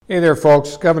Hey there,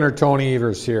 folks. Governor Tony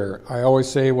Evers here. I always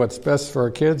say what's best for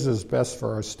our kids is best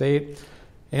for our state,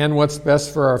 and what's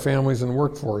best for our families and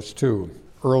workforce, too.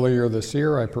 Earlier this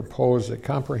year, I proposed a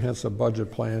comprehensive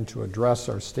budget plan to address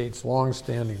our state's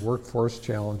long-standing workforce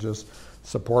challenges,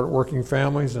 support working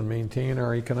families, and maintain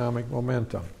our economic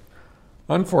momentum.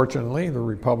 Unfortunately, the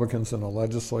Republicans in the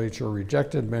legislature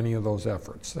rejected many of those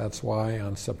efforts. That's why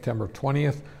on September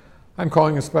 20th, I'm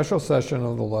calling a special session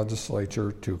of the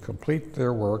legislature to complete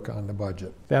their work on the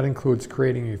budget. That includes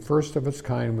creating a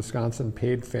first-of-its-kind Wisconsin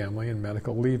paid family and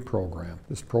medical leave program.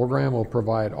 This program will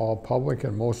provide all public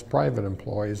and most private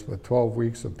employees with 12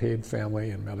 weeks of paid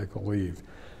family and medical leave.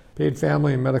 Paid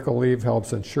family and medical leave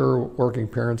helps ensure working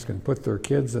parents can put their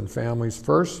kids and families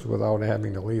first without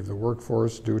having to leave the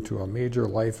workforce due to a major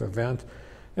life event,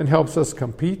 and helps us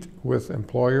compete with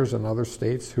employers in other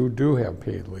states who do have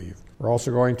paid leave. We're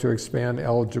also going to expand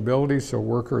eligibility so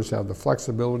workers have the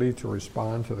flexibility to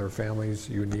respond to their family's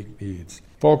unique needs.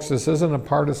 Folks, this isn't a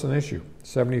partisan issue.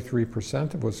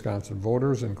 73% of Wisconsin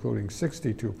voters, including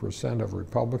 62% of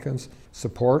Republicans,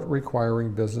 support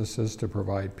requiring businesses to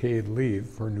provide paid leave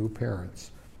for new parents.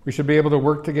 We should be able to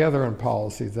work together on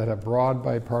policies that have broad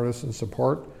bipartisan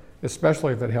support,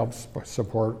 especially if it helps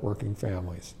support working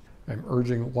families. I'm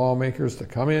urging lawmakers to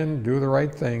come in, do the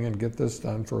right thing, and get this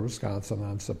done for Wisconsin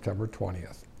on September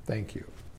 20th. Thank you.